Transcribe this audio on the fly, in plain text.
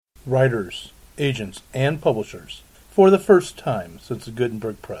Writers, agents, and publishers, for the first time since the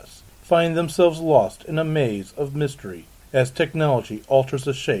Gutenberg Press, find themselves lost in a maze of mystery as technology alters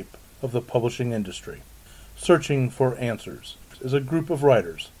the shape of the publishing industry. Searching for Answers is a group of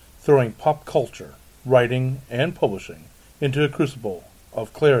writers throwing pop culture, writing, and publishing into a crucible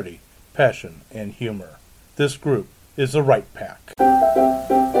of clarity, passion, and humor. This group is the Right Pack.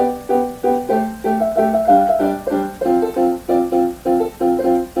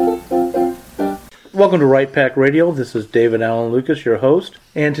 Welcome to Right Pack Radio. This is David Allen Lucas, your host.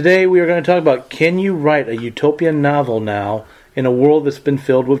 And today we are going to talk about, can you write a utopian novel now in a world that's been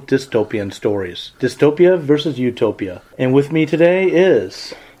filled with dystopian stories? Dystopia versus Utopia. And with me today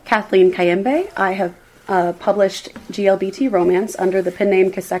is Kathleen Kayembe. I have published GLBT romance under the pen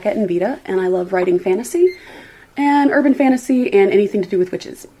name Kaseka and Vita, and I love writing fantasy and urban fantasy and anything to do with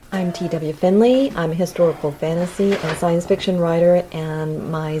witches. I'm T.W. Finley. I'm a historical fantasy and science fiction writer, and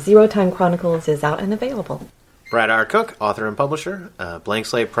my Zero Time Chronicles is out and available. Brad R. Cook, author and publisher, Blank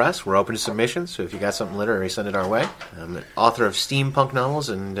Slate Press. We're open to submissions, so if you got something literary, send it our way. I'm an author of steampunk novels,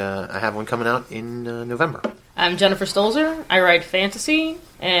 and I have one coming out in November. I'm Jennifer Stolzer. I write fantasy,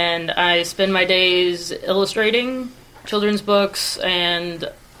 and I spend my days illustrating children's books and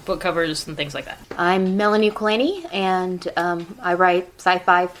book covers and things like that. I'm Melanie Kulani, and I write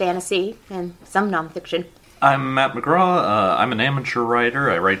sci-fi, fantasy, and some nonfiction. I'm Matt McGraw. I'm an amateur writer.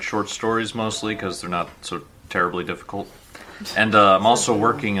 I write short stories mostly because they're not so terribly difficult. And I'm also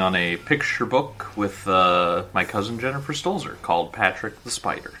working on a picture book with my cousin Jennifer Stolzer called Patrick the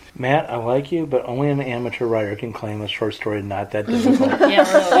Spider. Matt, I like you, but only an amateur writer can claim a short story not that difficult. Yeah,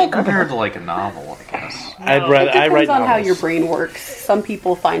 really. Compared to like a novel, I guess. I write It depends on novels. how your brain works. Some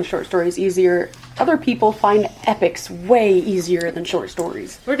people find short stories easier. Other people find epics way easier than short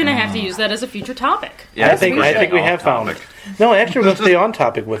stories. We're going to have to use that as a future topic. Yeah, I think we have found. No, actually, we'll stay on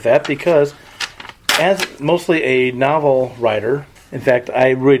topic with that because, as mostly a novel writer, in fact,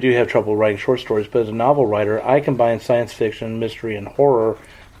 I really do have trouble writing short stories, but as a novel writer, I combine science fiction, mystery, and horror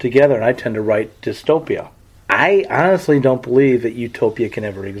together, and I tend to write dystopia. I honestly don't believe that utopia can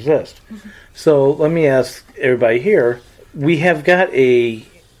ever exist. Mm-hmm. So let me ask everybody here, we have got a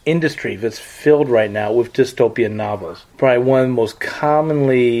industry that's filled right now with dystopian novels. Probably one of the most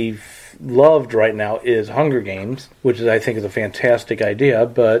commonly loved right now is Hunger Games, which I think is a fantastic idea,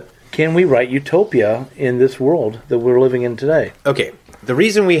 but can we write utopia in this world that we're living in today? Okay, the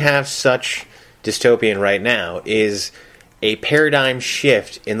reason we have such dystopian right now is a paradigm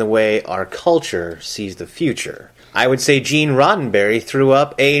shift in the way our culture sees the future. I would say Gene Roddenberry threw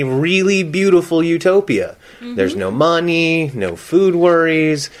up a really beautiful utopia. Mm-hmm. There's no money, no food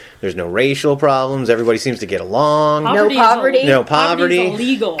worries, there's no racial problems, everybody seems to get along. No poverty. No poverty. Poverty's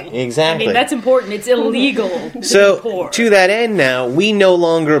illegal. Exactly. I mean, that's important. It's illegal to be So, poor. to that end now, we no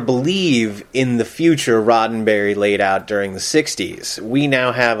longer believe in the future Roddenberry laid out during the 60s. We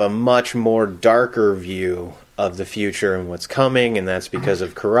now have a much more darker view of the future and what's coming, and that's because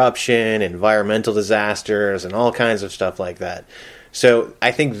of corruption, environmental disasters, and all kinds of stuff like that. So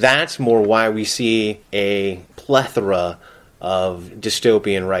I think that's more why we see a plethora of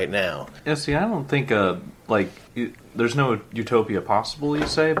dystopian right now. Yeah, see, I don't think, there's no utopia possible, you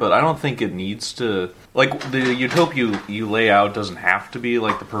say, but I don't think it needs to... Like, the utopia you lay out doesn't have to be,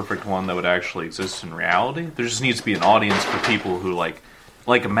 like, the perfect one that would actually exist in reality. There just needs to be an audience for people who, like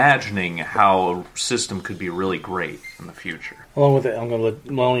imagining how a system could be really great in the future. Along with it, I'm going to let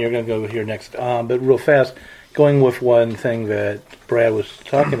Melanie, you're going to go here next. But real fast, going with one thing that Brad was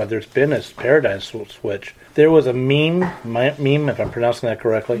talking about, there's been this paradigm switch. There was a meme, if I'm pronouncing that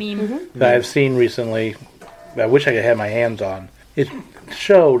correctly, that I've seen recently that I wish I could have my hands on. It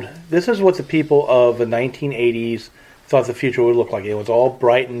showed, this is what the people of the 1980s thought the future would look like. It was all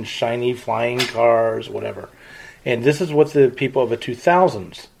bright and shiny, flying cars, whatever. And this is what the people of the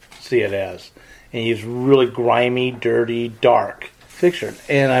 2000s see it as. And he's really grimy, dirty, dark fiction.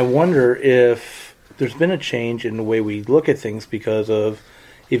 And I wonder if there's been a change in the way we look at things because of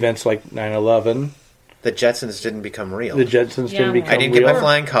events like 9/11. The Jetsons didn't become real. The Jetsons didn't become real. I didn't get my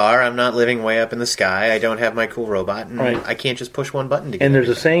flying car. I'm not living way up in the sky. I don't have my cool robot. And right. I can't just push one button to get And there's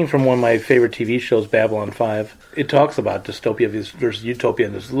a saying from one of my favorite TV shows, Babylon 5. It talks about dystopia versus utopia.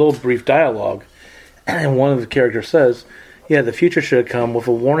 And there's a little brief dialogue. And one of the characters says, yeah, the future should come with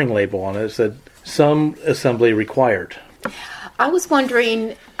a warning label on it. It said, some assembly required. I was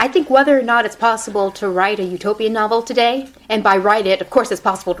wondering, I think whether or not it's possible to write a utopian novel today, and by write it, of course it's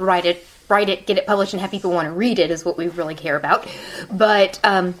possible to write it, get it published, and have people want to read it is what we really care about. But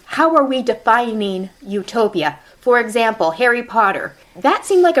how are we defining utopia? For example, Harry Potter. That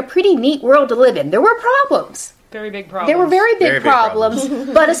seemed like a pretty neat world to live in. There were problems. Very big problems. There were very big Very big problems,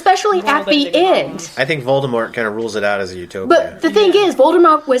 but especially at the big end. problems. I think Voldemort kind of rules it out as a utopia. But the thing is,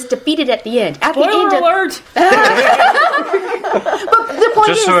 Voldemort was defeated at the end. At the end Spoiler of, alert! but the point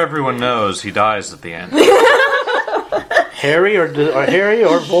Just is, so everyone knows, he dies at the end. Harry or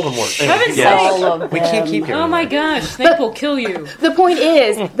Voldemort? Heaven's Yeah. sake. All of we can't them. keep him. Oh my gosh, Snape will kill you. the point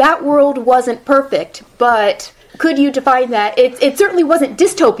is, that world wasn't perfect, but could you define that? It certainly wasn't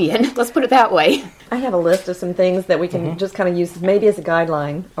dystopian. Let's put it that way. I have a list of some things that we can just kind of use maybe as a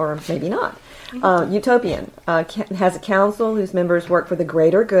guideline, or maybe not. Utopian has a council whose members work for the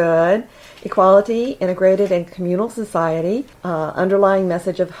greater good, equality, integrated and communal society, underlying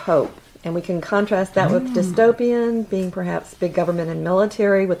message of hope. And we can contrast that with dystopian, being perhaps big government and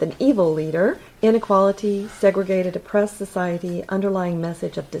military with an evil leader, inequality, segregated, oppressed society, underlying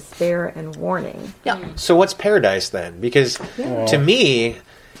message of despair and warning. So what's paradise then? Because to me,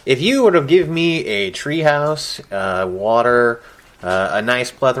 if you were to give me a treehouse, water, a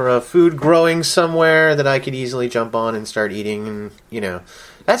nice plethora of food growing somewhere that I could easily jump on and start eating, and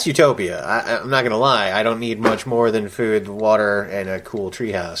that's utopia. I'm not going to lie. I don't need much more than food, water, and a cool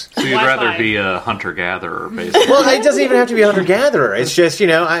treehouse. So you'd Wi-Fi. rather be a hunter-gatherer, basically. Well, it doesn't even have to be hunter-gatherer. It's just,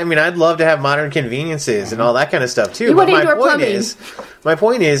 I'd love to have modern conveniences and all that kind of stuff too. You But want indoor plumbing. my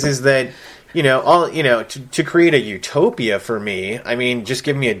point is that to create a utopia for me, just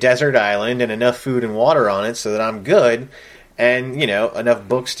give me a desert island and enough food and water on it so that I'm good. And, enough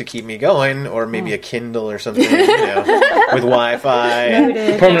books to keep me going, or maybe a Kindle or something, with Wi-Fi.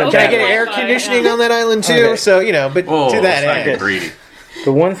 Permanent Can I get capital. air conditioning on that island, too? Okay. So, but Whoa, to that let's not end. get greedy.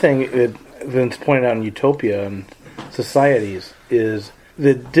 The one thing that Vince pointed out in Utopia and societies is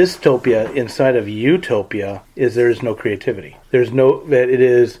the dystopia inside of Utopia is there is no creativity. That it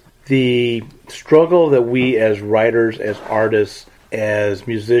is the struggle that we as writers, as artists, as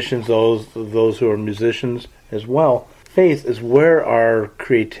musicians, those who are musicians as well, face is where our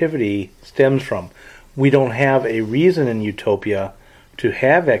creativity stems from. We don't have a reason in Utopia to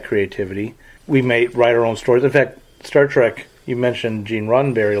have that creativity. We may write our own stories. In fact, Star Trek, you mentioned Gene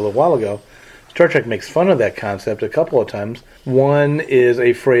Roddenberry a little while ago. Star Trek makes fun of that concept a couple of times. One is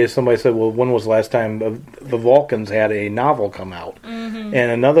a phrase somebody said, well, when was the last time the Vulcans had a novel come out? And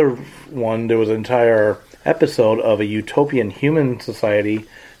another one, there was an entire episode of a utopian human society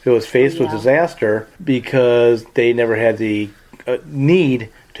that was faced with disaster because they never had the need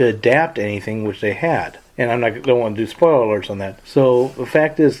to adapt anything which they had. And don't want to do spoiler alerts on that. So the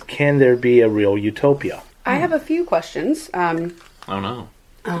fact is, can there be a real utopia? I have a few questions. Oh, no.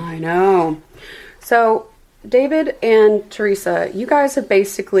 I know. So, David and Teresa, you guys have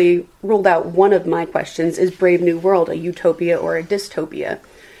basically ruled out one of my questions. Is Brave New World a utopia or a dystopia?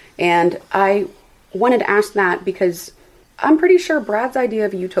 And I wanted to ask that because I'm pretty sure Brad's idea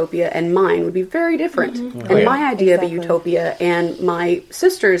of a utopia and mine would be very different. And my idea of a utopia and my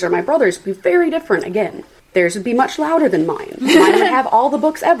sisters or my brothers would be very different again. Theirs would be much louder than mine. Mine would have all the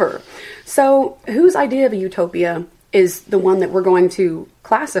books ever. So whose idea of a utopia is the one that we're going to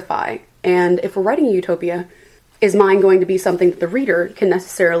classify? And if we're writing a utopia, is mine going to be something that the reader can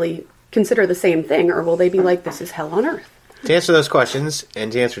necessarily consider the same thing? Or will they be like, this is hell on earth? To answer those questions,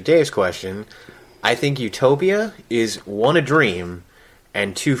 and to answer Dave's question, I think utopia is one, a dream,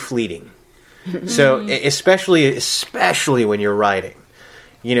 and two, fleeting. So, especially when you're writing,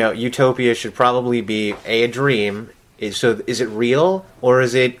 utopia should probably be a dream. Is it real, or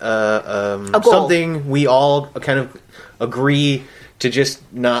is it something we all kind of agree to just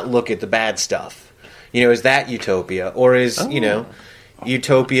not look at the bad stuff? Is that utopia, or is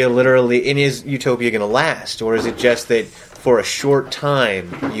utopia literally? And is utopia going to last, or is it just that for a short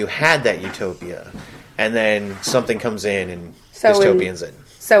time you had that utopia, and then something comes in and dystopian's in?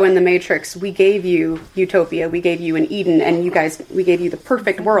 So in The Matrix, we gave you utopia, we gave you an Eden, and we gave you the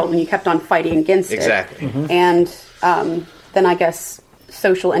perfect world, and you kept on fighting against it. Exactly. And then I guess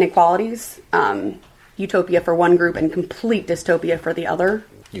social inequalities, utopia for one group and complete dystopia for the other.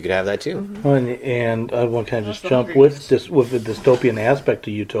 You could have that too. And I want to kind of just jump with the dystopian aspect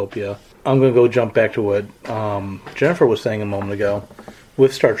of Utopia. I'm going to jump back to what Jennifer was saying a moment ago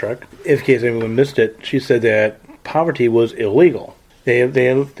with Star Trek. In case anyone missed it, she said that poverty was illegal. They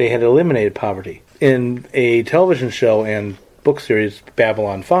had eliminated poverty. In a television show and book series,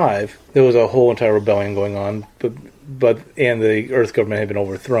 Babylon 5, there was a whole entire rebellion going on, and the Earth government had been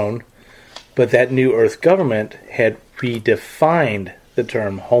overthrown. But that new Earth government had redefined the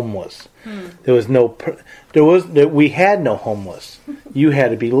term homeless. We had no homeless. You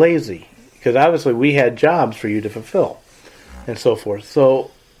had to be lazy because obviously we had jobs for you to fulfill, and so forth.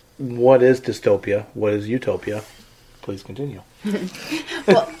 So, what is dystopia? What is utopia? Please continue.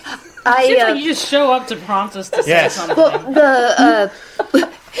 Well, Seems like you just show up to prompt us to say something. Well,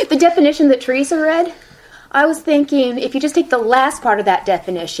 the definition that Teresa read, I was thinking if you just take the last part of that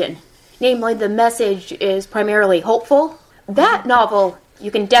definition, namely the message is primarily hopeful, that novel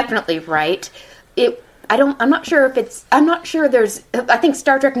you can definitely write. I'm not sure there's, I think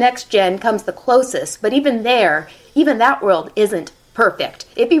Star Trek Next Gen comes the closest, but even that world isn't perfect.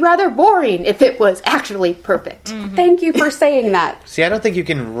 It'd be rather boring if it was actually perfect. Mm-hmm. Thank you for saying that. See, I don't think you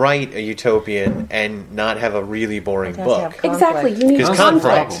can write a utopian and not have a really boring book. Exactly, you need Because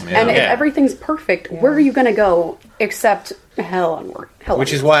conflict. conflict, And if everything's perfect, where are you going to go except hell onward?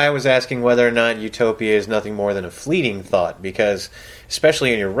 Which is why I was asking whether or not Utopia is nothing more than a fleeting thought, because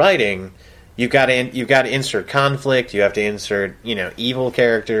especially in your writing, you've got to insert conflict, you have to insert, evil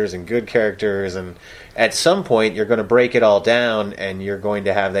characters and good characters, and at some point you're going to break it all down and you're going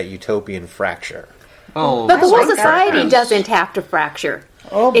to have that utopian fracture. Oh, but the whole society doesn't have to fracture.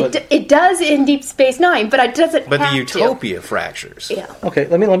 Oh, but it does in Deep Space Nine, but it doesn't. But have the Utopia fractures. Yeah. Okay,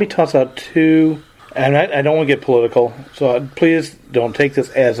 let me toss out two, and I don't want to get political, so please don't take this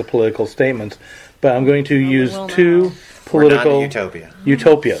as a political statement. But I'm going to use two political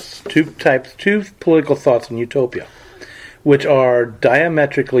utopias, two political thoughts in Utopia, which are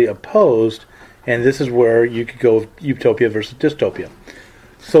diametrically opposed. And this is where you could go with Utopia versus Dystopia.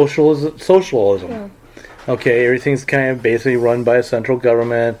 Socialism. Yeah. Okay, everything's kind of basically run by a central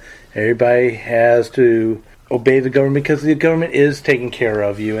government. Everybody has to obey the government because the government is taking care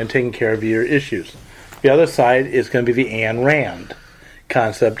of you and taking care of your issues. The other side is going to be the Ayn Rand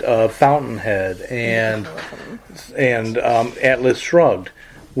concept of Fountainhead and Atlas Shrugged,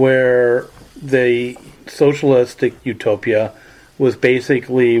 where the socialistic utopia was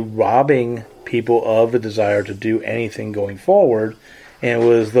basically robbing people of the desire to do anything going forward, and it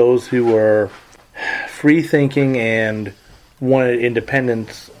was those who were free thinking and wanted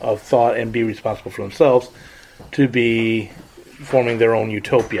independence of thought and be responsible for themselves to be forming their own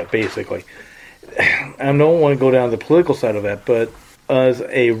utopia, basically. I don't want to go down the political side of that, but as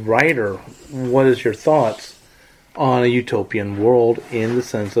a writer, what is your thoughts on a utopian world in the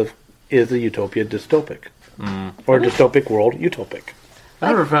sense of, is a utopia dystopic? Or a dystopic world utopic? I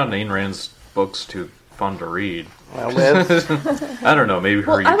never found Ayn Rand's books too fun to read. I don't know, maybe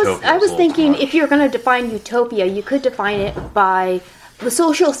her Utopia. I was thinking if you're going to define utopia, you could define it by the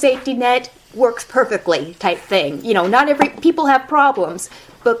social safety net works perfectly type thing. Not every people have problems,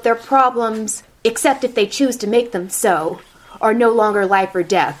 but their problems, except if they choose to make them so, are no longer life or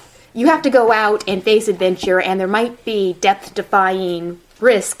death. You have to go out and face adventure, and there might be death-defying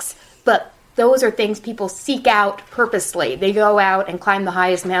risks, but those are things people seek out purposely. They go out and climb the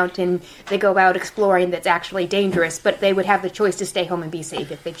highest mountain. They go out exploring that's actually dangerous, but they would have the choice to stay home and be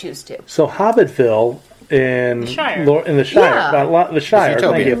safe if they choose to. So Hobbitville in the Shire, the Shire,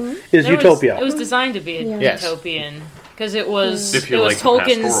 thank you, is Utopia. It was designed to be a utopian. Because it was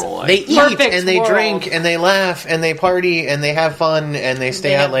Tolkien's They eat and they drink and they laugh and they party and they have fun and they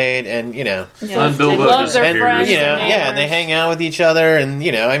stay out late and and Bilbo love their friends, and they hang out with each other and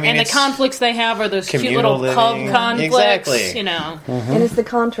and the conflicts they have are those cute little pub conflicts. Exactly. And it's the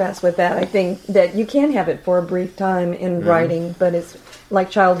contrast with that. I think that you can have it for a brief time in writing, but it's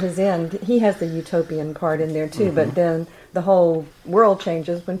like Childhood's End. He has the utopian part in there too, but then the whole world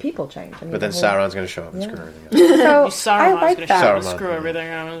changes when people change. But then Sauron's going to show up and screw everything up. So I like that. Screw everything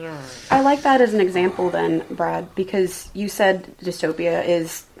up. I like that as an example then, Brad, because you said dystopia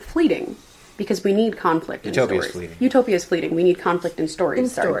is fleeting because we need conflict in stories. Utopia is fleeting. We need conflict in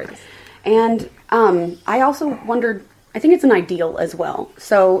stories. And I also wondered, I think it's an ideal as well.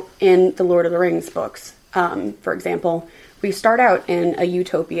 So in the Lord of the Rings books, for example, we start out in a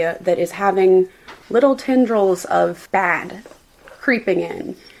utopia that is having little tendrils of bad creeping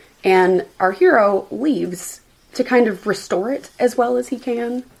in, and our hero leaves to kind of restore it as well as he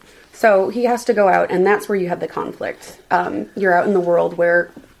can. So he has to go out, and that's where you have the conflict. You're out in the world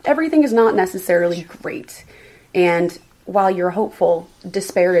where everything is not necessarily great, and while you're hopeful,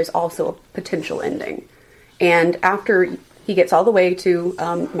 despair is also a potential ending. And after he gets all the way to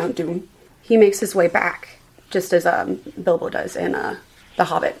Mount Doom, he makes his way back, just as Bilbo does in The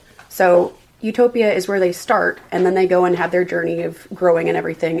Hobbit. So Utopia is where they start, and then they go and have their journey of growing and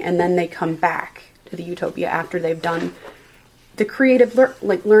everything, and then they come back to the Utopia after they've done the creative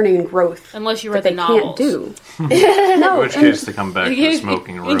learning and growth. Unless you read the novels. Can't do. In which case they come back to the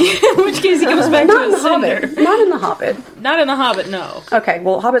smoking room. In which case he comes back to a cinder. Not in The Hobbit. Not in The Hobbit, no. Okay,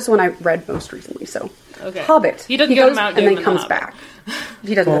 well, Hobbit's the one I read most recently, so. Okay. Hobbit. He doesn't go to Mount Doom and then comes back.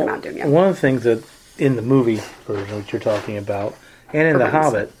 He doesn't go to Mount Doom yet. One of the things that in the movie version that you're talking about, and in The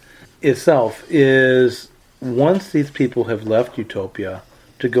Hobbit itself, is once these people have left Utopia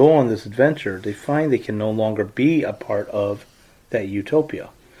to go on this adventure, they find they can no longer be a part of that utopia.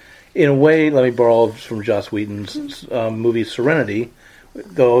 In a way, let me borrow from Joss Whedon's movie Serenity,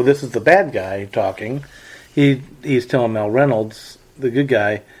 though this is the bad guy talking. He's telling Mal Reynolds, the good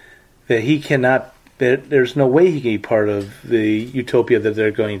guy, that he cannot, that there's no way he can be part of the utopia that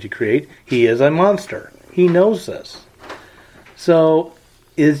they're going to create. He is a monster. He knows this. So,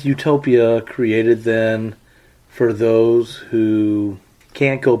 is utopia created then for those who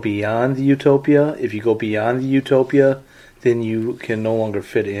can't go beyond the utopia? If you go beyond the utopia, then you can no longer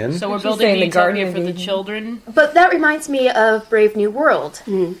fit in. So we're She's building saying the the Garden utopia of for the Eden. children. But that reminds me of Brave New World.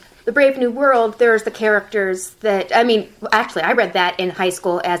 The Brave New World, there's the characters that, I mean, actually, I read that in high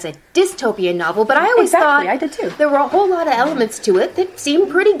school as a dystopian novel, but I always Exactly, thought I did too. there were a whole lot of elements to it that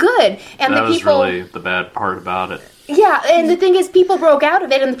seemed pretty good. And That the was people, really the bad part about it. yeah, and the thing is, people broke out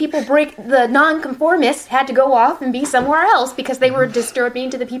of it, and the nonconformists had to go off and be somewhere else because they were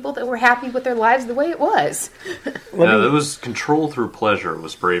disturbing to the people that were happy with their lives the way it was. Yeah, it was control through pleasure.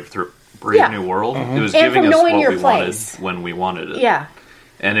 Was Brave Yeah. New World. Mm-hmm. It was And giving from us knowing what your we place. wanted when we wanted it. Yeah.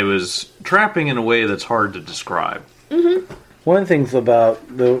 And it was trapping in a way that's hard to describe. One of the things about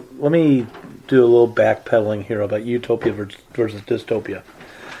let me do a little backpedaling here about utopia versus dystopia.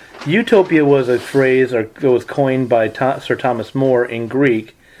 Utopia was a phrase that was coined by Sir Thomas More in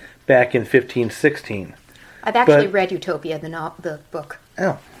Greek back in 1516. I've actually But- read Utopia, the book.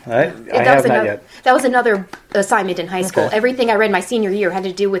 Oh, I That have was not another, yet. That was another assignment in high school. Okay. Everything I read my senior year had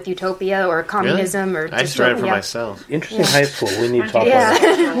to do with utopia or communism or I just read it for dystopia. myself. Interesting high school. We need to talk about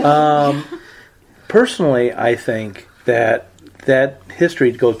it. Yeah. Personally, I think that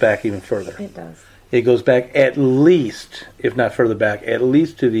history goes back even further. It does. It goes back at least, if not further back, at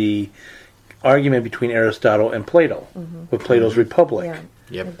least to the argument between Aristotle and Plato, with Plato's Republic.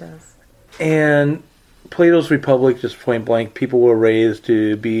 Yeah, Yep. it does. And Plato's Republic, just point blank, people were raised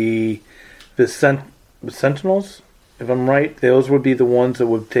to be the sentinels, if I'm right. Those would be the ones that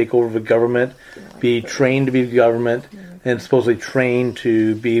would take over the government, be trained to be the government, and supposedly trained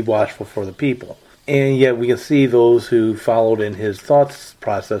to be watchful for the people. And yet we can see those who followed in his thoughts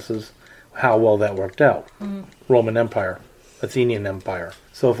processes, how well that worked out. Roman Empire, Athenian Empire,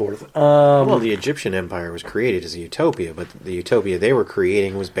 so forth. Well, the Egyptian Empire was created as a utopia, but the utopia they were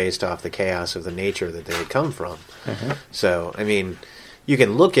creating was based off the chaos of the nature that they had come from. So, I mean, you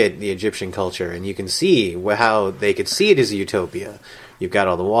can look at the Egyptian culture and you can see how they could see it as a utopia. You've got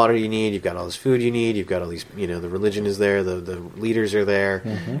all the water you need, you've got all this food you need, you've got all these, the religion is there, the leaders are there,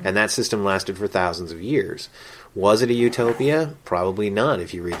 and that system lasted for thousands of years. Was it a utopia? Probably not,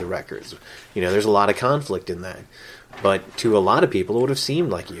 if you read the records. There's a lot of conflict in that. But to a lot of people, it would have seemed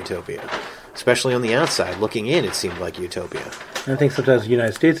like a utopia. Especially on the outside. Looking in, it seemed like utopia. I think sometimes the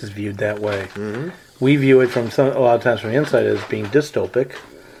United States is viewed that way. We view it a lot of times from the inside as being dystopic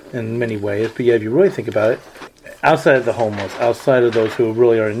in many ways, but yeah, if you really think about it, outside of the homeless, outside of those who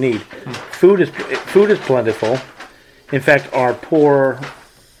really are in need, food is plentiful. In fact, our poor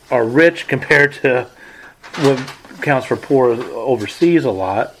are rich compared to what counts for poor overseas a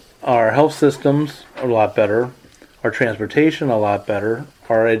lot. Our health systems are a lot better. Our transportation a lot better.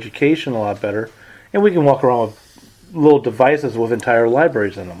 Our education a lot better. And we can walk around with little devices with entire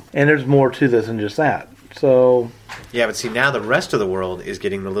libraries in them. And there's more to this than just that. So, Yeah, but see, now the rest of the world is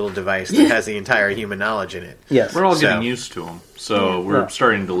getting the little device that has the entire human knowledge in it. yes. We're all So- getting used to them, so we're Yeah.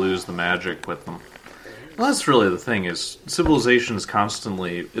 starting to lose the magic with them. Well, that's really the thing, is civilization is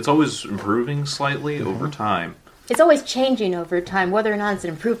constantly, it's always improving slightly over time. It's always changing over time. Whether or not it's an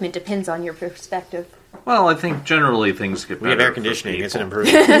improvement depends on your perspective. Well, I think generally things get better. We have air for conditioning, it's an people.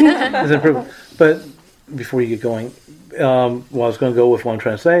 improvement. It's improvement. But before you get going, what I was going to go with what I'm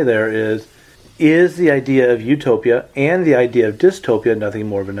trying to say there is the idea of utopia and the idea of dystopia nothing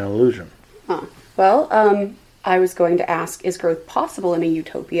more than an illusion? Well, I was going to ask, is growth possible in a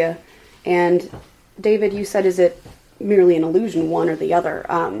utopia? And David, you said, is it merely an illusion, one or the other?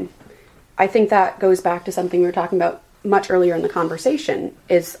 I think that goes back to something we were talking about much earlier in the conversation.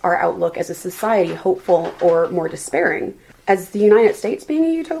 Is our outlook as a society hopeful or more despairing? As the United States being a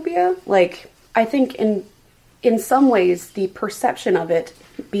utopia, I think in some ways the perception of it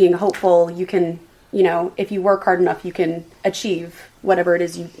being hopeful, you can, if you work hard enough, you can achieve whatever it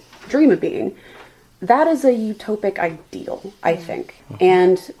is you dream of being. That is a utopic ideal, I think.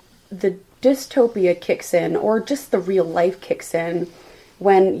 And the dystopia kicks in, or just the real life kicks in,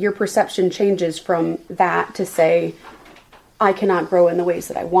 when your perception changes from that to say, I cannot grow in the ways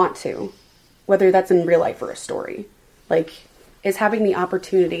that I want to, whether that's in real life or a story. Is having the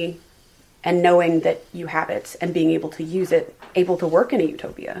opportunity and knowing that you have it and being able to use it, able to work in a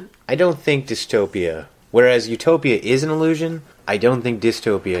utopia. I don't think dystopia Whereas Utopia is an illusion, I don't think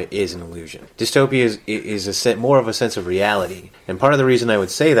dystopia is an illusion. Dystopia is more of a sense of reality. And part of the reason I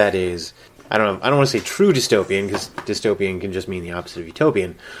would say that is, I don't want to say true dystopian, because dystopian can just mean the opposite of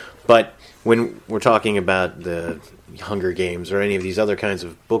utopian, but when we're talking about the Hunger Games or any of these other kinds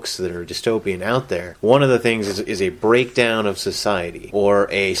of books that are dystopian out there, one of the things is a breakdown of society or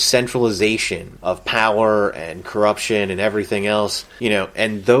a centralization of power and corruption and everything else,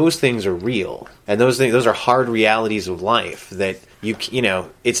 and those things are real. And those are hard realities of life that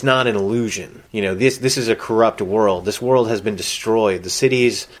it's not an illusion. This is a corrupt world. This world has been destroyed. The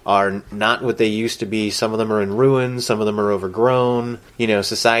cities are not what they used to be. Some of them are in ruins. Some of them are overgrown.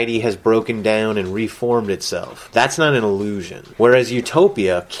 Society has broken down and reformed itself. That's not an illusion. Whereas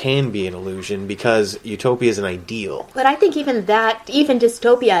Utopia can be an illusion because Utopia is an ideal. But I think even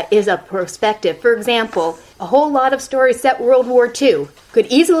dystopia is a perspective. For example, a whole lot of stories set World War II could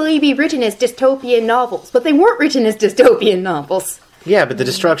easily be written as dystopian novels, but they weren't written as dystopian novels. Yeah, but the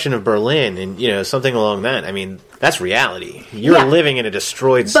destruction of Berlin and, something along that, I mean, that's reality. You're living in a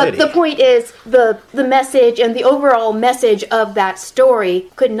destroyed city. But the point is, the message and the overall message of that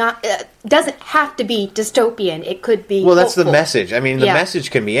story doesn't have to be dystopian. It could be Well, that's hopeful. the message. I mean, the message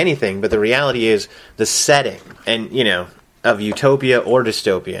can be anything, but the reality is the setting and, of Utopia or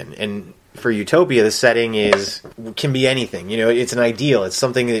dystopian. And for Utopia, the setting can be anything. It's an ideal. It's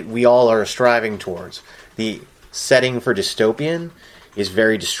something that we all are striving towards. The setting for dystopian is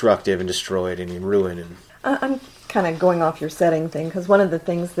very destructive and destroyed and in ruin. And I'm kind of going off your setting thing, because one of the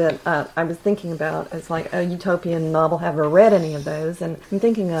things that I was thinking about is like a utopian novel. Have I read any of those? And I'm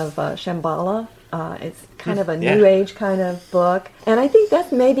thinking of Shambhala. It's kind of a New Age kind of book. And I think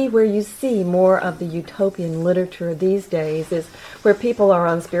that's maybe where you see more of the utopian literature these days, is where people are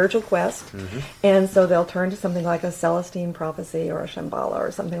on spiritual quest. Mm-hmm. And so they'll turn to something like a Celestine prophecy or a Shambhala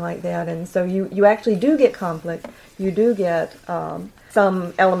or something like that. And so you actually do get conflict. You do get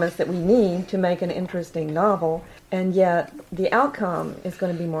some elements that we need to make an interesting novel. And yet, the outcome is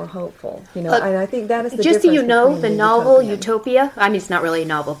going to be more hopeful. And I think that is the just difference. so you know, between the the novel utopian. Utopia, I mean, it's not really a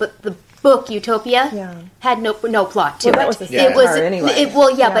novel, but the book Utopia had no plot to That it. was the It was anyway.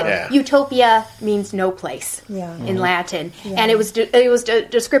 But Utopia means no place in Latin, and it was a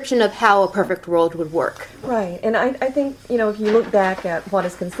description of how a perfect world would work. Right, and I think, if you look back at what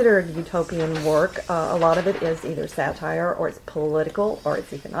is considered utopian work, a lot of it is either satire, or it's political, or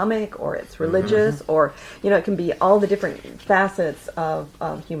it's economic, or it's religious, or, it can be all the different facets of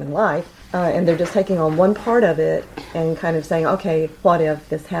human life, and they're just taking on one part of it and kind of saying, okay, what if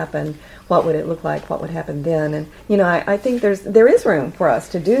this happened? What would it look like? What would happen then? And, I think there is room for us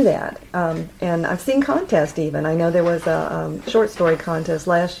to do that. And I've seen contests even. I know there was a short story contest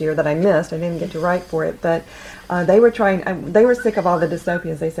last year that I missed. I didn't get to write for it. But they were sick of all the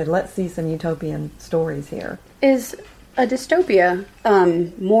dystopians. They said, let's see some utopian stories here. Is a dystopia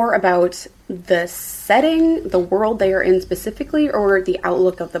more about the setting, the world they are in specifically, or the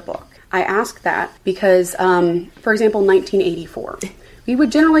outlook of the book? I ask that because, for example, 1984. We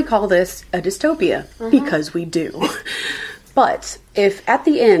would generally call this a dystopia, because we do. But if at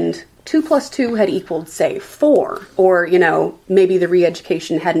the end 2 + 2 had equaled, say, 4, or, maybe the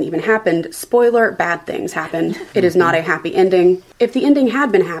re-education hadn't even happened, spoiler, bad things happened. It is not a happy ending. If the ending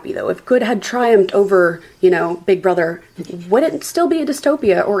had been happy, though, if good had triumphed over, Big Brother, would it still be a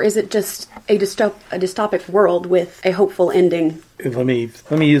dystopia, or is it just a dystopic world with a hopeful ending? Let me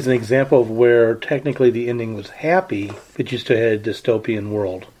use an example of where technically the ending was happy, but you still had a dystopian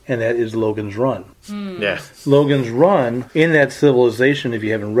world, and that is Logan's Run. Yeah. Logan's Run, in that civilization, if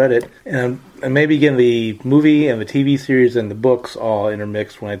you haven't read it, and maybe again the movie and the TV series and the books all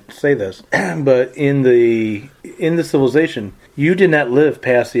intermixed when I say this, but in the civilization, you did not live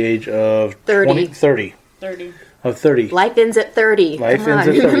past the age of 30. 30. Of 30. Life ends at 30. Life ends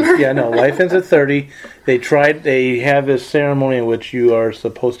at 30. Yeah, no, life ends at 30. They have this ceremony in which you are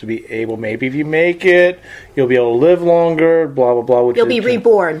supposed to be able, maybe if you make it, you'll be able to live longer, blah, blah, blah. You'll be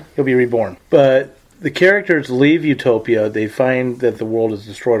reborn. You'll be reborn. But the characters leave Utopia, they find that the world is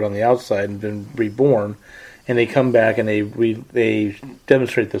destroyed on the outside and been reborn, and they come back and they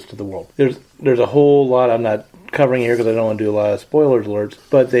demonstrate this to the world. There's a whole lot I'm not covering here because I don't want to do a lot of spoilers alerts,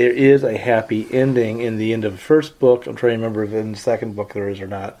 but there is a happy ending in the end of the first book. I'm trying to remember if in the second book there is or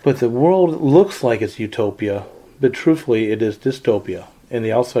not. But the world looks like it's Utopia, but truthfully it is dystopia. And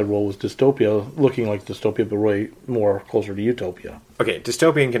the outside world was dystopia, looking like dystopia, but really more closer to utopia. Okay,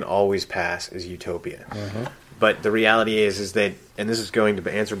 dystopian can always pass as utopia. But the reality is that, and this is going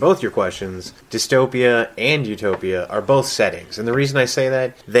to answer both your questions, dystopia and utopia are both settings. And the reason I say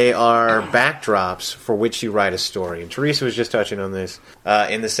that, they are backdrops for which you write a story. And Teresa was just touching on this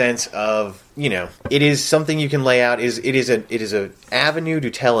in the sense of, it is something you can lay out. It is an avenue to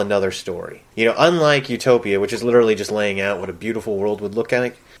tell another story. Unlike utopia, which is literally just laying out what a beautiful world would look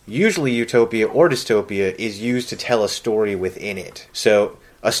like, usually utopia or dystopia is used to tell a story within it. So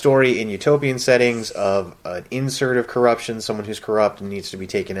a story in utopian settings of an insert of corruption, someone who's corrupt and needs to be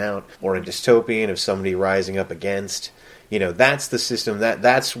taken out, or a dystopian of somebody rising up against, that's the system,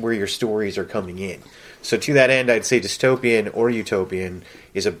 that's where your stories are coming in. So to that end, I'd say dystopian or utopian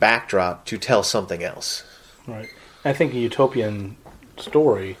is a backdrop to tell something else. Right. I think a utopian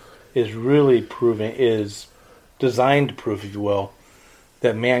story is designed to prove, if you will,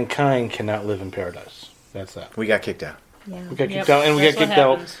 that mankind cannot live in paradise. That's that. We got kicked out. Yeah. We got kicked out, and we got kicked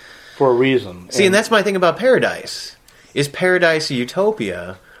out for a reason. See, and that's my thing about paradise. Is paradise a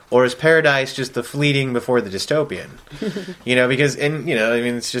utopia, or is paradise just the fleeting before the dystopian? Because,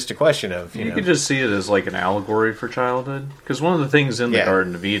 it's just a question of, You could just see it as like an allegory for childhood. Because one of the things in the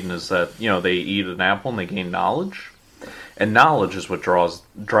Garden of Eden is that, they eat an apple and they gain knowledge. And knowledge is what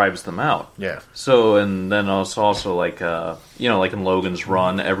drives them out. Yeah. So, and then also like, like in Logan's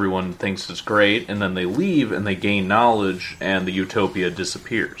Run, everyone thinks it's great, and then they leave and they gain knowledge, and the utopia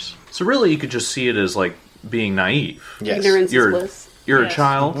disappears. So really, you could just see it as like being naive. Yes. Ignorance is bliss. You're a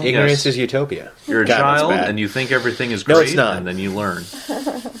child. Ignorance is utopia. You're a child, and you think everything is great, No, it's not. and then you learn.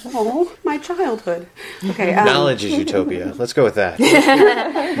 Oh, my childhood. Okay. Knowledge is utopia. Let's go with that.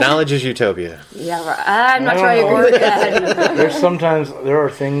 Knowledge is utopia. Yeah, I'm not sure I agree with that. There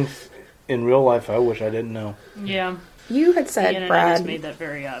are things in real life I wish I didn't know. Yeah. You had The said, internet Brad. has made that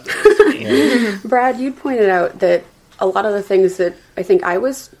very obvious. Brad, you'd pointed out that a lot of the things that I think I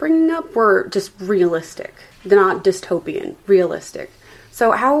was bringing up were just realistic. They're not dystopian, realistic.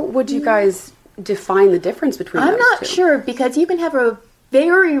 So how would you guys define the difference between I'm those not two? sure, because you can have a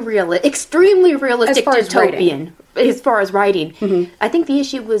very extremely realistic As far as dystopian as far as writing. Mm-hmm. I think the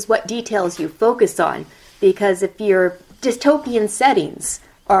issue was what details you focus on, because if your dystopian settings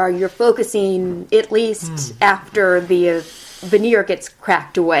are you're focusing, at least after the veneer gets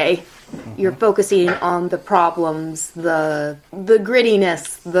cracked away, you're focusing on the problems, the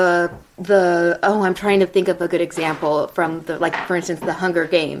grittiness, I'm trying to think of a good example from for instance, the Hunger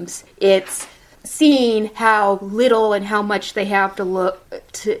Games. It's seeing how little and how much they have to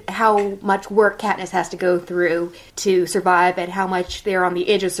how much work Katniss has to go through to survive, and how much they're on the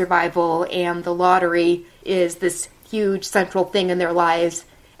edge of survival, and the lottery is this huge central thing in their lives.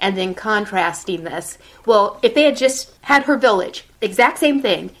 And then contrasting this. Well, if they had just had her village, exact same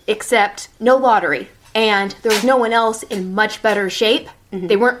thing, except no lottery, and there was no one else in much better shape,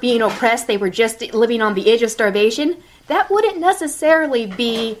 they weren't being oppressed, they were just living on the edge of starvation, that wouldn't necessarily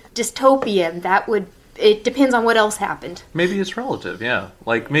be dystopian. It depends on what else happened. Maybe it's relative, yeah.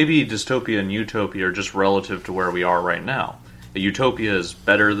 Like, maybe dystopia and utopia are just relative to where we are right now. A utopia is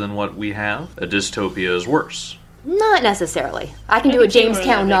better than what we have. A dystopia is worse. Not necessarily. I can do a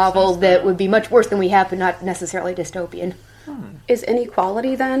Jamestown novel that would be much worse than we have, but not necessarily dystopian. Is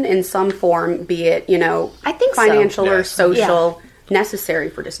inequality then, in some form, be it, I think so. financial or Yes. social, necessary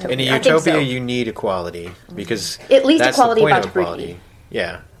for dystopia? In a I think utopia, so. you need equality, because At least that's equality the point of of equality.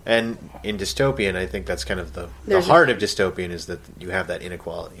 Yeah. And in dystopian, I think that's kind of the heart of dystopian, is that you have that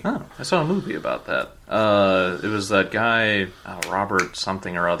inequality. Oh, I saw a movie about that. It was that guy, Robert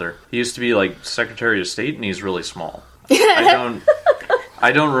something or other. He used to be like Secretary of State, and he's really small.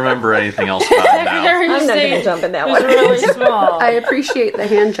 I don't remember anything else about him now. I'm not going to jump in that It's one. really small. I appreciate the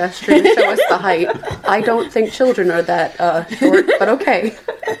hand gesture to show us the height. I don't think children are that short, but okay.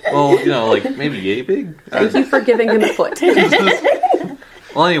 Well, like maybe yay big. Thank you for giving him a foot.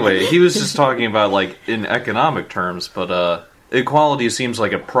 Well, anyway, he was just talking about like in economic terms, but equality seems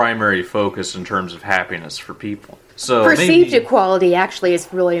like a primary focus in terms of happiness for people. So Perceived maybe, equality actually is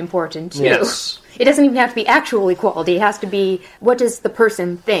really important too. Yes. It doesn't even have to be actual equality. It has to be, what does the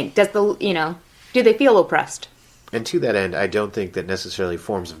person think? Do they feel oppressed? And to that end, I don't think that necessarily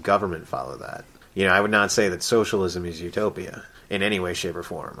forms of government follow that. I would not say that socialism is utopia in any way, shape, or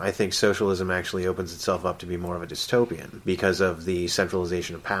form. I think socialism actually opens itself up to be more of a dystopian because of the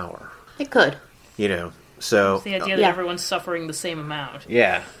centralization of power. It could. So It's the idea that everyone's suffering the same amount.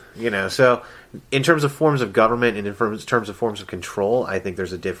 yeah, so in terms of forms of government and in terms of forms of control, I think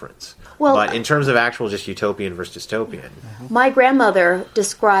there's a difference. Well, but in terms of actual just utopian versus dystopian, my grandmother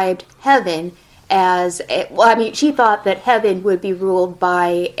described heaven as she thought that heaven would be ruled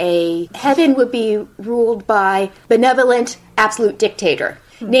by benevolent absolute dictator.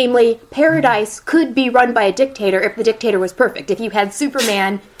 Namely, paradise could be run by a dictator if the dictator was perfect. If you had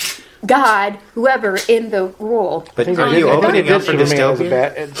Superman, God, whoever in the role. But I think are they you did- opening they up did for Superman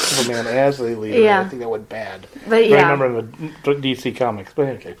dystopia? Superman as the leader. Yeah. I think that went bad. But yeah. I remember in the DC comics. But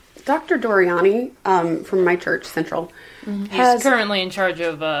okay. Dr. Doriani from my church, Central, has He's currently in charge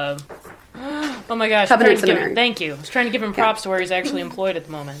of. Oh my gosh! Covenant I'm trying to give Seminary. thank you. I was trying to give him props to where he's actually employed at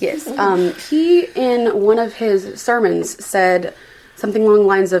the moment. Yes. He, in one of his sermons, said something along the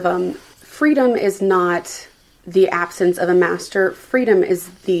lines of freedom is not the absence of a master. Freedom is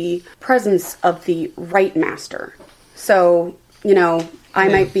the presence of the right master. So, I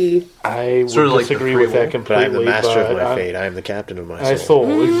might be... I would Sort of like the disagree free with that will. completely. But I'm the master of my I'm- fate. I am the captain of my My soul.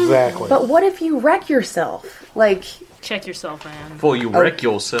 soul, exactly. But what if you wreck yourself? Like, Check yourself, man. Before you wreck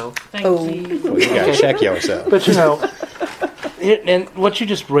yourself. Thank Oh. you. Well, you gotta check yourself. But and what you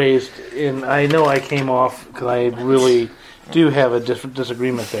just raised, and I know I came off because I really do have a different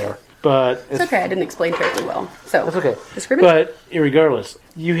disagreement there. But it's okay, I didn't explain terribly well. So, That's okay. disagreement? But regardless,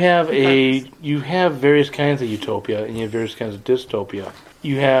 you have various kinds of utopia and you have various kinds of dystopia.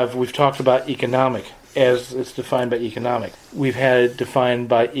 We've talked about economic as it's defined by economic. We've had it defined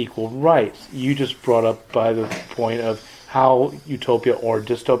by equal rights. You just brought up by the point of how utopia or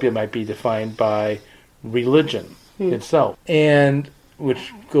dystopia might be defined by religion itself. And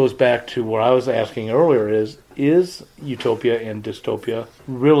which goes back to what I was asking earlier is utopia and dystopia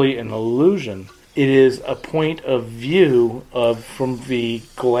really an illusion? It is a point of view from the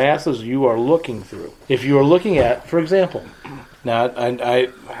glasses you are looking through. If you are looking at, for example, now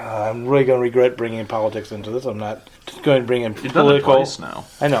I'm really going to regret bringing politics into this. I'm not going to bring in You've done it political. twice now.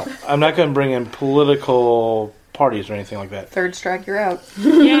 I know. I'm not going to bring in political parties or anything like that. third strike, you're out.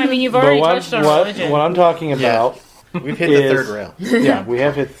 Yeah, I mean, you've already But touched on religion. what I'm talking about We've hit the third rail. yeah, we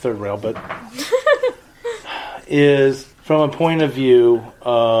have hit the third rail, but is from a point of view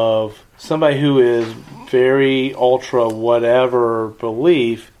of somebody who is very ultra whatever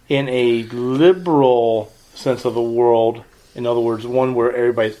belief in a liberal sense of the world, in other words, one where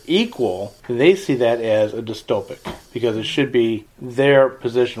everybody's equal, they see that as a dystopic because it should be their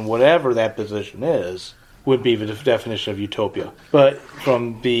position, whatever that position is, would be the definition of utopia. But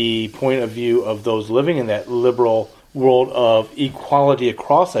from the point of view of those living in that liberal world of equality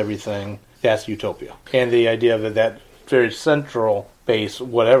across everything, that's utopia. And the idea that very central base,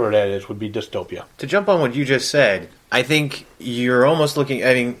 whatever that is, would be dystopia. To jump on what you just said, I think you're almost looking,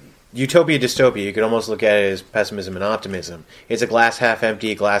 utopia, dystopia, you could almost look at it as pessimism and optimism. It's a glass half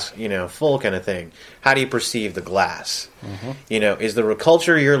empty, glass, full kind of thing. How do you perceive the glass? Mm-hmm. Is the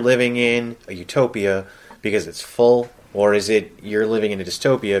culture you're living in a utopia because it's full, or is it you're living in a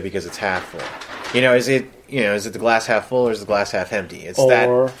dystopia because it's half full? Is it the glass half full or is the glass half empty? Is that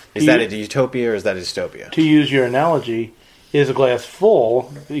a utopia or is that a dystopia? To use your analogy, is the glass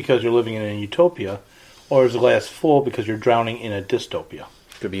full because you're living in a utopia, or is the glass full because you're drowning in a dystopia?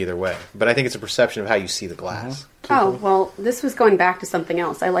 Could be either way. But I think it's a perception of how you see the glass. Oh, well, this was going back to something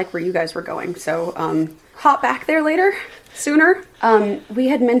else. I like where you guys were going. So, hop back there sooner. We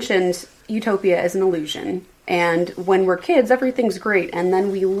had mentioned utopia as an illusion. And when we're kids, everything's great. And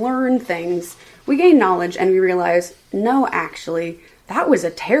then we learn things, we gain knowledge, and we realize, no, actually, that was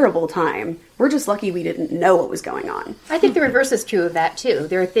a terrible time. We're just lucky we didn't know what was going on. I think the reverse is true of that, too.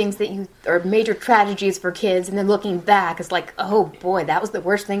 There are things that are major tragedies for kids, and then looking back, it's like, oh, boy, that was the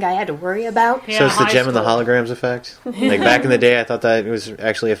worst thing I had to worry about. Yeah, So it's the high gem and the school. holograms effect? Like, back in the day, I thought that it was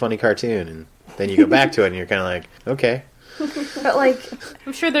actually a funny cartoon, and then you go back to it, and you're kind of like, okay. But,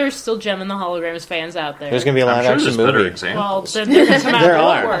 I'm sure there's still Gem and the Holograms fans out there. There's going to be a I'm sure live-action there's better movie. examples. Well, then they're gonna come out There and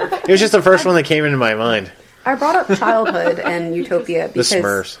are. work. It was just the first one that came into my mind. I brought up childhood and utopia because,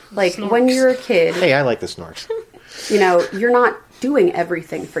 Smurfs. when you're a kid, Hey, I like the Snorks. you're not doing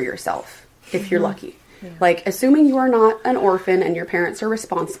everything for yourself if you're lucky. Like, assuming you are not an orphan and your parents are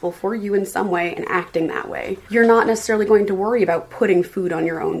responsible for you in some way and acting that way, you're not necessarily going to worry about putting food on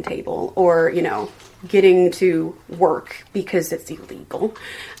your own table or, getting to work because it's illegal.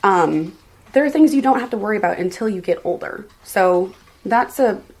 There are things you don't have to worry about until you get older. So that's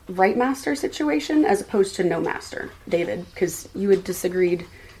a right master situation as opposed to no master, David, because you had disagreed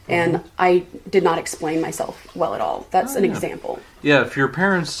and I did not explain myself well at all. That's an example. Yeah, if your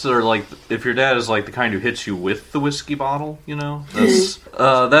parents are if your dad is the kind who hits you with the whiskey bottle,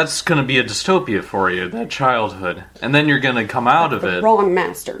 that's going to be a dystopia for you, that childhood. And then you're going to come out of it. Wrong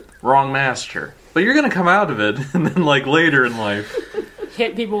master. Wrong master. But you're going to come out of it, and then later in life,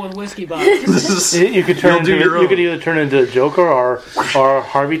 Hit people with whiskey bottles. this is You could turn you'll do into, your you could own. either turn into Joker or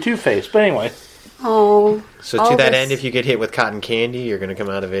Harvey Two-Face. But anyway, Oh. So all to that this- end, if you get hit with cotton candy, you're going to come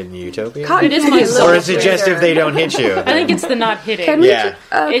out of it in Utopia? Cotton It is candy my is soul. Or is it just if they don't hit you? I think it's the not hitting. Can we Yeah.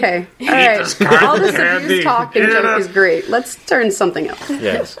 okay. All right. All this abuse talk and joke is great. Let's turn something else.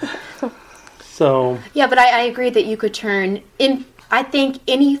 Yes. So, Yeah, but I agree that you could turn in. I think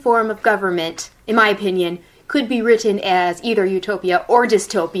any form of government, in my opinion, could be written as either utopia or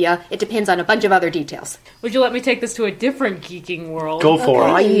dystopia. It depends on a bunch of other details. Would you let me take this to a different geeking world? go for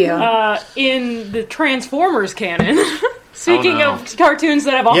Oh it. yeah. In the Transformers canon, speaking Oh, no. of cartoons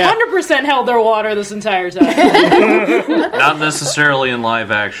that have Yeah. 100% held their water this entire time. Not necessarily in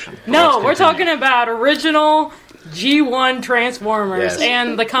live action. No, Let's we're continue. talking about original G1 Transformers Yes.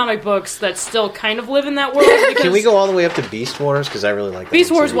 and the comic books that still kind of live in that world. Because Can we go all the way up to Beast Wars? Because I really like that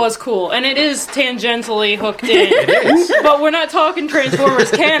Beast one, Wars too. was cool, and it is tangentially hooked in. But we're not talking Transformers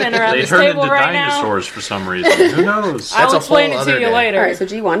canon around They this turned table into right now. dinosaurs for some reason. Who knows? I'll That's a explain whole it to other you day. later. All right. So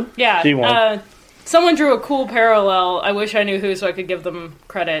G1. Yeah. G1. Someone drew a cool parallel. I wish I knew who so I could give them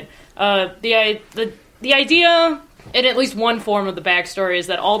credit. The idea, in at least one form of the backstory, is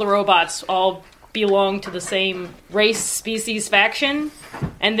that all the robots all belong to the same race, species, faction,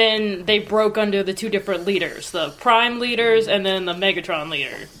 and then they broke under the two different leaders, the Prime leaders and then the Megatron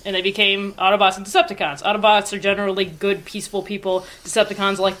leader, and they became Autobots and Decepticons. Autobots are generally good, peaceful people.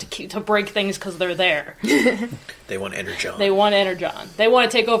 Decepticons like to break things because they're there. They want Energon. They want Energon. They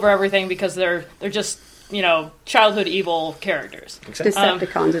want to take over everything because they're just, childhood evil characters.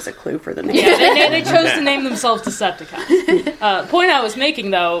 Decepticons is a clue for the name. Yeah, they chose to name themselves Decepticons. Point I was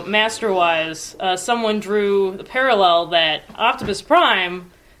making, though, master-wise, someone drew the parallel that Optimus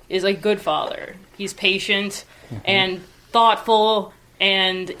Prime is a good father. He's patient and thoughtful,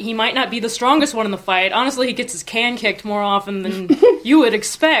 and he might not be the strongest one in the fight. Honestly, he gets his can kicked more often than you would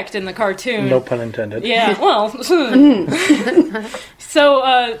expect in the cartoon. No pun intended. Yeah, well.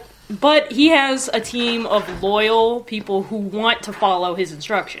 But he has a team of loyal people who want to follow his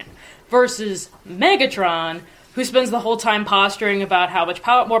instruction. Versus Megatron, who spends the whole time posturing about how much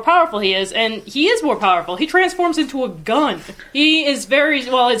more powerful he is, and he is more powerful. He transforms into a gun. He is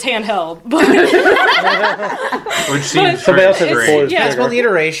it's handheld, but Which seems Somebody else has a strange. force Yeah, That's one of the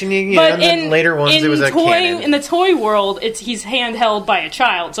iteration. but and the later ones, it was a cannon. in the toy world, he's handheld by a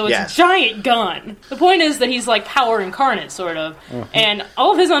child, so it's Yes. a giant gun. The point is that he's like power incarnate, sort of, and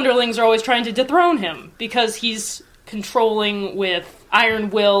all of his underlings are always trying to dethrone him because he's controlling with iron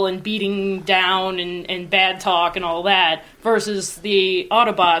will and beating down and bad talk and all that, versus the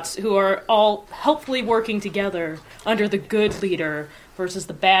Autobots, who are all helpfully working together under the good leader versus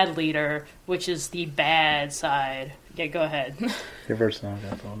the bad leader, which is the bad side. Yeah, go ahead. Your verse now,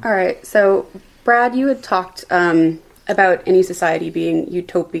 that's all. All right. So Brad, you had talked about any society being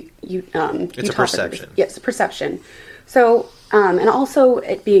utopic. It's a perception. Yes, perception. So and also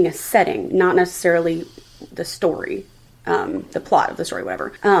it being a setting, not necessarily the story. The plot of the story,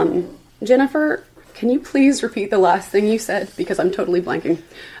 whatever. Jennifer, can you please repeat the last thing you said? Because I'm totally blanking.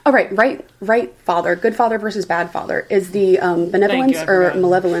 Oh, right father. Good father versus bad father. Is the benevolence I or forgot.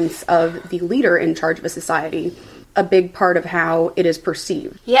 malevolence of the leader in charge of a society a big part of how it is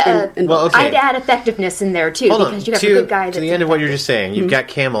perceived? Yeah, Well, okay. I'd add effectiveness in there too, Hold on. because you have to, a good guy to that's the end of what you're effective. just saying, you've got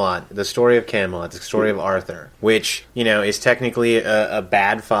Camelot, the story of Camelot, the story of Arthur, which, is technically a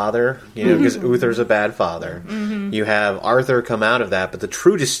bad father, because Uther's a bad father. You have Arthur come out of that, but the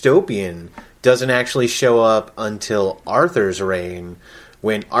true dystopian doesn't actually show up until Arthur's reign,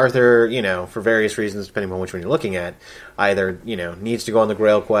 when Arthur, for various reasons, depending on which one you're looking at, either, needs to go on the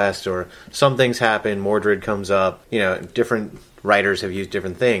Grail quest, or some things happen, Mordred comes up, different writers have used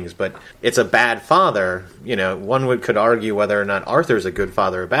different things, but it's a bad father. One could argue whether or not Arthur's a good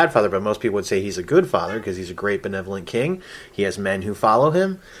father or a bad father, but most people would say he's a good father because he's a great benevolent king. He has men who follow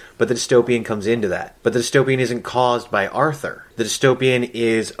him, but the dystopian comes into that. But the dystopian isn't caused by Arthur. The dystopian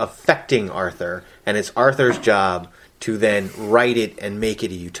is affecting Arthur, and it's Arthur's job to then write it and make it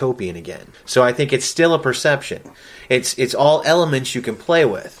a utopian again. So I think it's still a perception. It's all elements you can play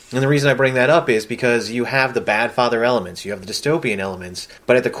with. And the reason I bring that up is because you have the bad father elements, you have the dystopian elements,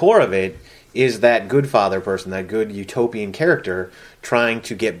 but at the core of it is that good father person, that good utopian character trying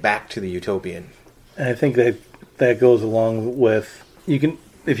to get back to the utopian. And I think that goes along with, you can,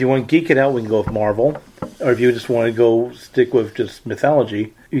 if you want to geek it out, we can go with Marvel. Or if you just want to go stick with just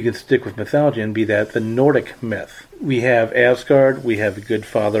mythology, you can stick with mythology and be that the Nordic myth. We have Asgard, we have the good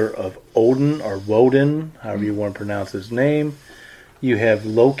father of Odin, or Woden, however you want to pronounce his name. You have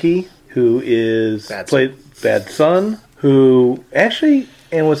Loki, who is bad son, who actually,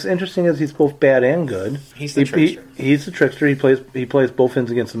 and what's interesting is he's both bad and good. He's the trickster. He's the trickster. He plays both ends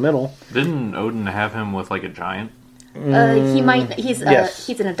against the middle. Didn't Odin have him with like a giant? He's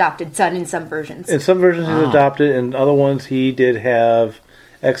an adopted son in some versions. In some versions he's adopted, and other ones he did have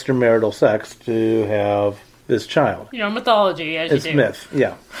extramarital sex to have this child. Mythology, as It's you do. myth,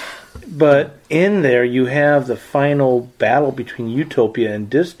 yeah. But in there you have the final battle between Utopia and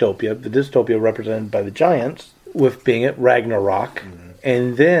Dystopia, the Dystopia represented by the giants, with being at Ragnarok.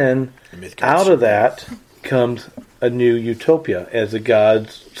 And then out of that comes a new Utopia as the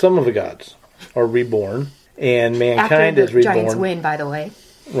gods, some of the gods, are reborn. And mankind After is the reborn. Giants win, by the way.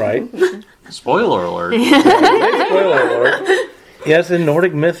 Right. Spoiler alert. Spoiler alert. Yes, in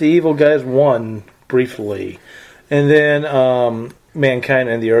Nordic myth, the evil guys won briefly. And then mankind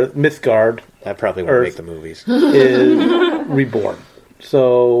and the earth, Mythgard, That probably won't make the movies. is reborn.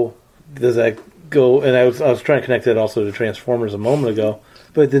 So does that go? And I was trying to connect that also to Transformers a moment ago.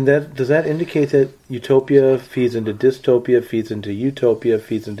 But then does that indicate that Utopia feeds into Dystopia, feeds into Utopia,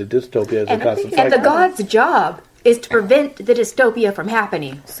 feeds into Dystopia as a constant And the cycle? god's job is to prevent the dystopia from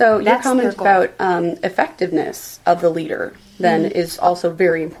happening. So your That's comment their goal. about effectiveness of the leader then is also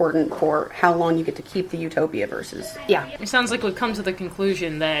very important for how long you get to keep the Utopia versus. Yeah. It sounds like we've come to the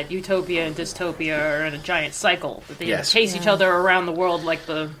conclusion that Utopia and Dystopia are in a giant cycle. That they chase each other around the world like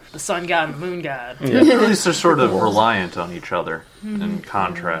the sun god and the moon god. At least they're sort of reliant on each other in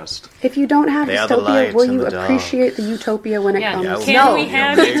contrast. If you don't have They are the Dystopia, lions will and you the dog. appreciate the Utopia when it Yeah. comes? Can No. we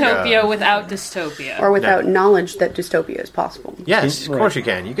have There you go. Utopia without Dystopia? Or without knowledge that Dystopia is possible. Yes, of course you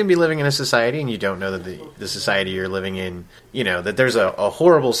can. You can be living in a society and you don't know that the society you're living in, that there's a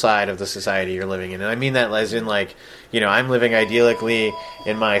horrible side of the society you're living in. And I mean that as in, like, I'm living idyllically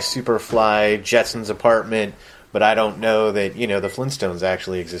in my Superfly Jetsons apartment, but I don't know that, the Flintstones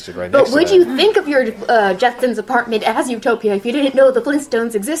actually existed right next But would to you that. think of your Jetsons apartment as Utopia if you didn't know the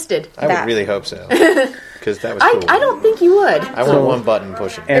Flintstones existed? I would really hope so. Because that was cool. I don't think you would. I want one button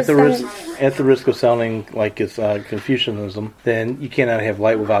pushing. At the It's risk of sounding like it's Confucianism, then you cannot have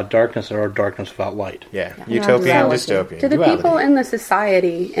light without darkness or darkness without light. Yeah, Utopia and So, Dystopia. do the Duality. people in the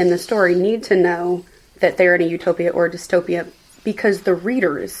society in the story need to know that they're in a Utopia or Dystopia because the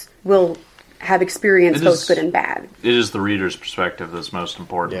readers will have experienced It both is- good and bad? It is the reader's perspective that's most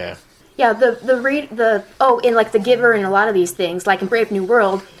important. Yeah. Yeah, in like The Giver and a lot of these things, like in Brave New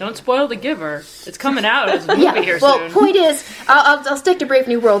World. Don't spoil The Giver. It's coming out as a movie Yeah. here Well, soon. point is, I'll stick to Brave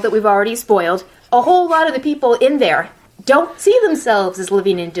New World that we've already spoiled. A whole lot of the people in there don't see themselves as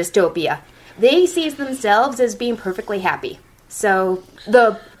living in dystopia. They see themselves as being perfectly happy. So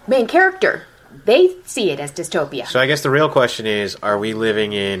the main character, they see it as dystopia. So I guess the real question is, are we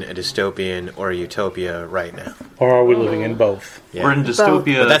living in a dystopian or a utopia right now? Or are we living in both? Yeah. We're in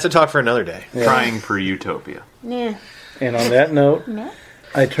dystopia, But that's a talk for another day. trying for utopia. Nah. And on that note,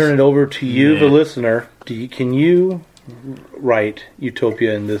 I turn it over to you, the listener. Can you write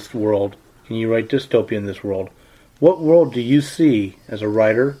Utopia in this world? Can you write Dystopia in this world? What world do you see as a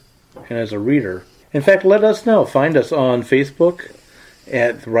writer and as a reader? In fact, let us know. Find us on Facebook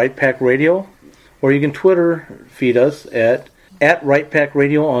at Right Pack Radio, or you can Twitter feed us at Right Pack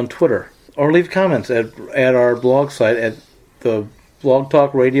Radio on Twitter, or leave comments at our blog site at the Blog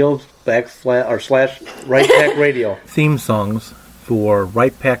Talk Radio / Right Pack Radio. Theme songs for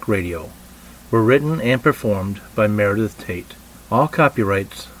Right Pack Radio were written and performed by Meredith Tate. All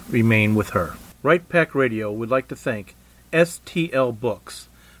copyrights remain with her. Right Pack Radio would like to thank STL Books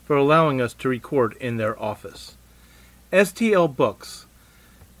for allowing us to record in their office. STL Books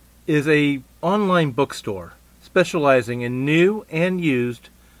is a online bookstore specializing in new and used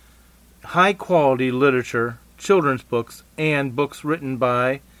high-quality literature, children's books, and books written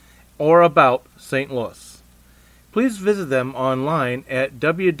by or about St. Louis. Please visit them online at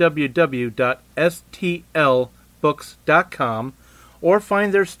www.stlbooks.com or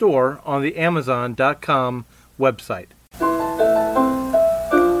find their store on the Amazon.com website.